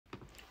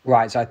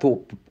Right, so I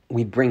thought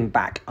we'd bring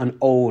back an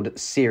old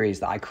series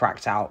that I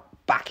cracked out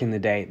back in the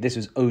day. This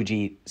was OG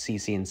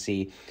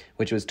CCNC,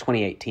 which was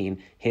 2018,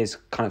 his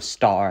kind of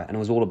star, and it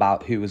was all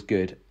about who was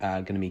good,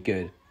 going to be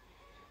good.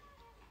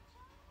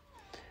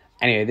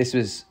 Anyway, this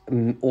was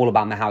all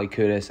about Mahawi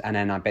Kudus, and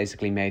then I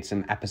basically made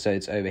some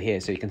episodes over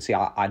here. So you can see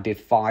I did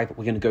 5.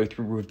 We're going to go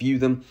through, review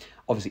them,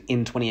 obviously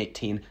in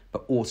 2018,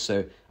 but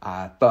also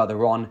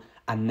further on.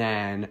 And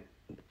then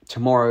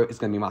tomorrow is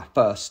going to be my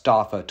first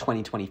star for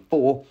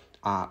 2024,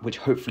 which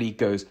hopefully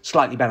goes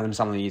slightly better than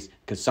some of these,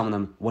 because some of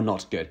them were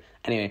not good.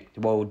 Anyway,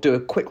 we'll do a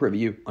quick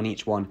review on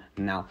each one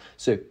now.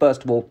 So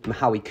first of all,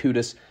 Mahawi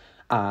Kudus.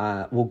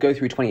 We'll go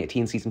through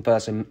 2018 season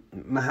first. So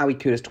Mahawi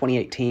Kudus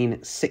 2018,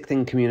 6th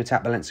in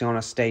Comunitat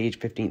Valenciana stage,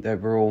 15th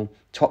overall,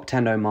 top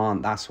 10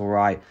 Oman, that's all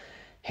right.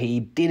 He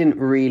didn't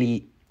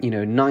really,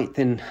 9th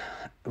in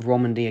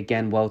Romandy,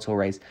 again, World Tour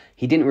race.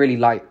 He didn't really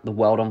light the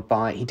world on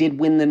fire. He did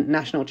win the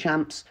national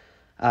champs.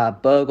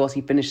 Burgos,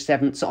 he finished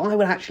 7th. So I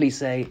would actually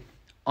say,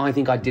 I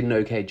think I did an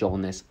okay job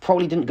on this.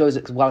 Probably didn't go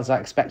as well as I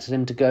expected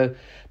him to go.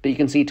 But you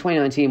can see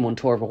 2019 won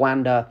Tour of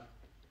Rwanda.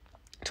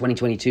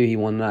 2022, he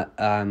won that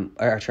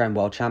Eritrean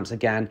World Champs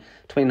again.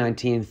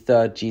 2019,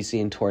 3rd GC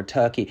in Tour of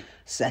Turkey.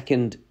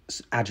 2nd,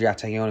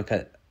 Adriatic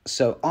Ionica.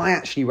 So I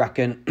actually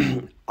reckon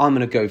I'm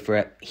going to go for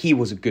it. He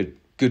was a good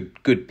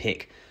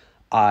pick.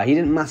 He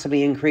didn't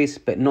massively increase,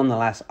 but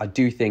nonetheless, I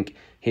do think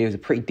he was a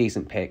pretty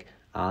decent pick.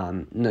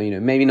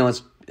 Maybe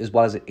not as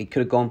well as it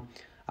could have gone,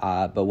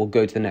 but we'll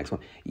go to the next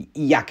one.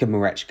 Jakub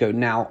Mareczko.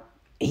 Now,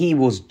 he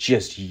was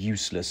just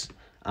useless.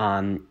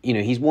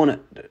 He's won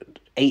at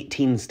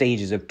 18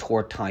 stages of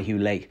Tour Taihu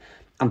Lake.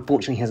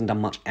 Unfortunately, he hasn't done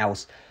much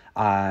else.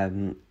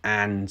 This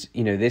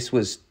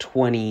is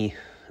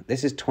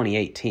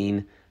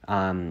 2018.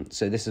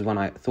 So this is when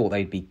I thought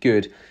they'd be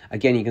good.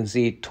 Again, you can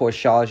see Tour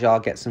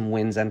Sharjah get some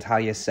wins,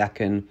 Antalya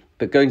 2nd,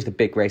 but going to the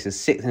big races,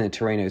 6th in the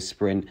Tirreno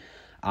Sprint.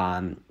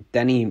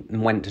 Then he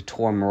went to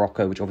Tour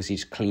Morocco, which obviously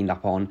just cleaned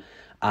up on.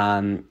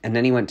 And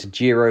then he went to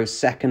Giro,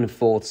 2nd,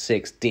 4th,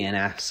 6th,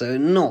 DNF. So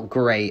not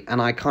great.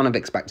 And I kind of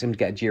expected him to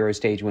get a Giro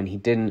stage win. He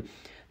didn't.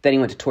 Then he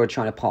went to Tour of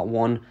China Part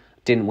 1,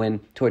 didn't win.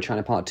 Tour of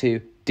China Part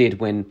 2, did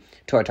win.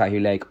 Tour of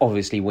Taihu Lake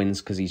obviously wins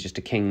because he's just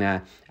a king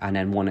there. And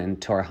then won in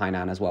Tour of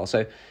Hainan as well.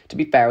 So to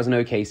be fair, it was an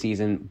okay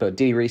season. But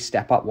did he really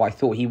step up what I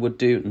thought he would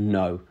do?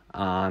 No.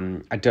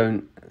 I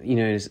don't,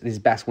 his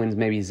best wins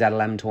maybe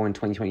ZLM Tour in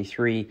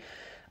 2023.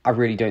 I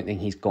really don't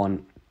think he's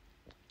gone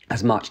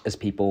as much as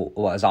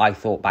as I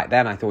thought back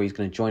then. I thought he was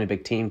going to join a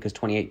big team because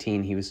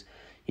 2018 he was,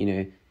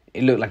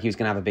 it looked like he was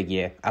going to have a big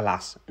year.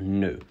 Alas,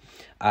 no.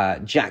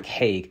 Jack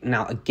Haig.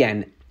 Now,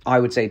 again,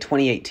 I would say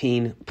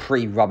 2018,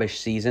 pretty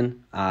rubbish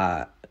season.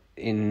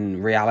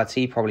 In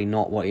reality, probably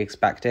not what he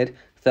expected.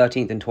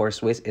 13th in Tour of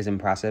Swiss is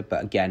impressive,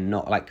 but again,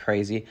 not like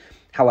crazy.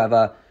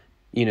 However,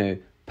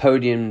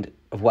 podium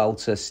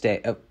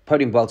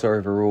Vuelta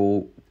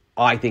overall,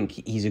 I think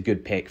he's a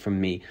good pick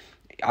from me.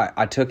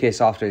 I took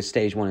this after his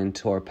stage 1 in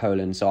Tour of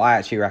Poland, so I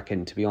actually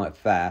reckon, to be honest,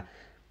 fair,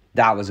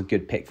 that was a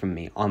good pick from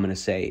me. I'm going to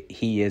say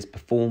he has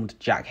performed.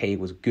 Jack Haig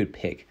was a good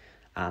pick.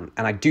 And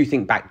I do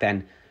think back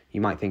then, you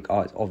might think,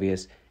 oh, it's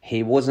obvious.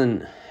 He was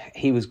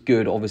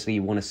good. Obviously, he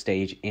won a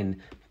stage in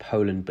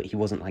Poland, but he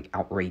wasn't like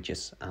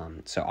outrageous.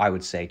 So I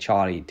would say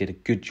Charlie did a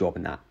good job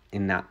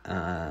in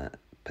that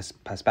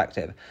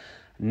perspective.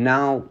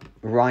 Now,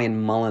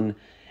 Ryan Mullen.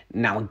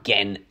 Now,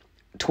 again,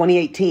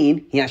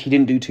 2018, he actually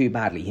didn't do too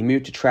badly. He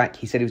moved to Trek.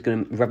 He said he was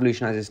going to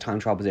revolutionize his time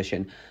trial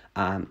position.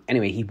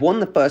 Anyway, he won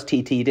the first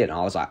TT he did. And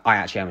I was like, I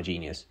actually am a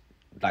genius.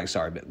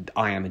 Sorry, but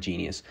I am a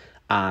genius.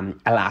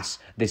 Alas,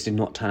 this did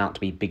not turn out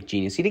to be big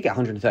genius. He did get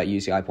 130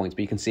 UCI points,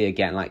 but you can see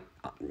again,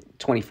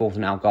 24th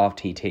in Algarve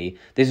TT.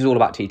 This is all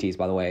about TTs,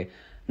 by the way.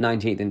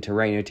 19th in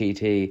Tirreno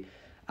TT.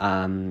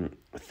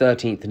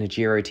 13th in a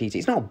Giro TT.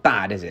 It's not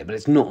bad, is it? But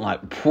it's not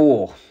like,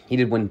 poor. He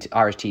did win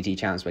Irish TT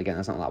champs, but again,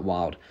 that's not that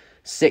wild.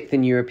 6th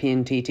in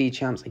European TT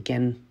champs.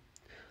 Again,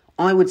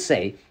 I would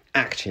say,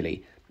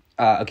 actually,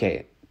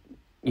 okay,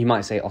 you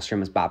might say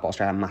Austrian was bad, but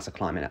Austria had a massive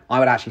climb in it. I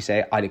would actually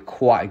say I did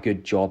quite a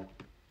good job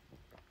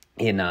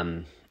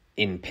in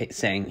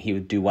saying he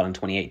would do well in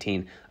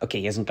 2018.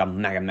 Okay, he hasn't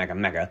done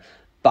mega,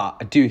 but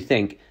I do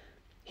think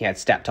he had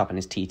stepped up in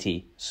his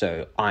TT,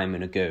 so I'm going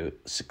to go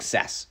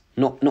success.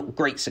 Not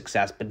great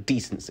success, but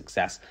decent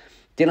success.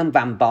 Dylan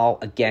Van Baal,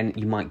 again,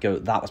 you might go,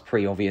 that was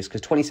pretty obvious, because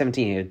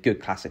 2017 he had a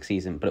good classic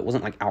season, but it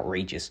wasn't like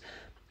outrageous.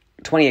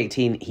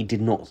 2018, he did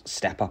not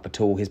step up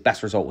at all. His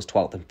best result was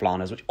 12th in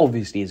Flanders, which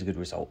obviously is a good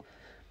result,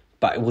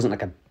 but it wasn't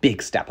like a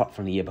big step up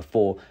from the year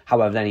before.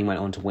 However, then he went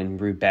on to win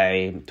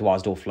Roubaix,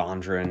 Dwars d'Or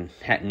Flandre,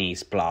 Het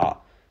Nice, blah.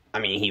 I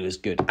mean, he was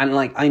good. And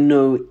I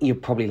know you're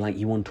probably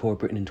you won Tour of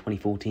Britain in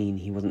 2014,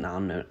 he wasn't that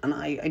unknown, and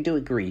I do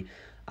agree.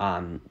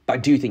 But I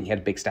do think he had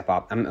a big step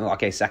up.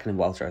 Second in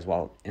Welter as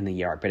well in the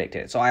year I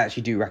predicted it. So I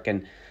actually do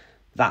reckon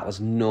that was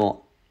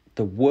not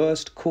the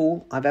worst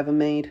call I've ever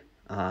made.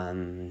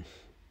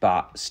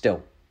 But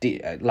still,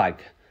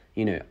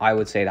 I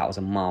would say that was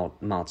a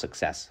mild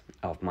success.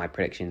 of my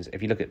predictions.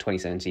 If you look at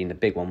 2017, the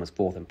big one was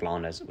 4th in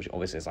Flanders, which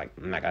obviously is like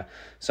mega.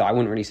 So I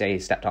wouldn't really say he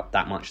stepped up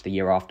that much the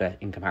year after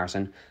in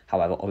comparison.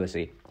 However,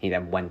 obviously, he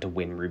then went to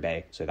win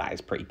Roubaix, so that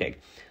is pretty big.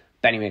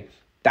 But anyway,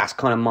 that's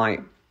kind of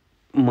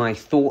my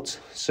thoughts.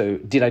 So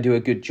did I do a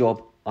good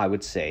job? I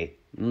would say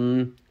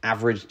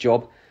average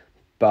job,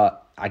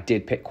 but I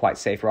did pick quite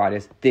safe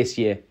riders. This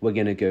year, we're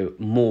going to go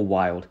more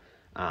wild.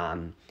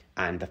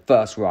 And the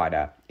first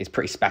rider is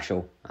pretty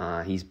special.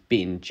 He's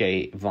beaten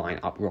Jay Vine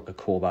up Roca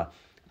Corba.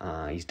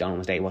 He's done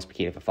almost 8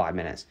 Waspakita for 5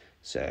 minutes.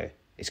 So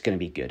it's going to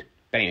be good.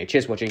 But anyway,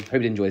 cheers for watching.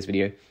 Hope you enjoyed this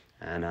video.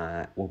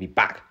 And we'll be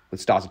back with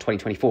starts of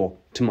 2024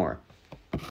 tomorrow.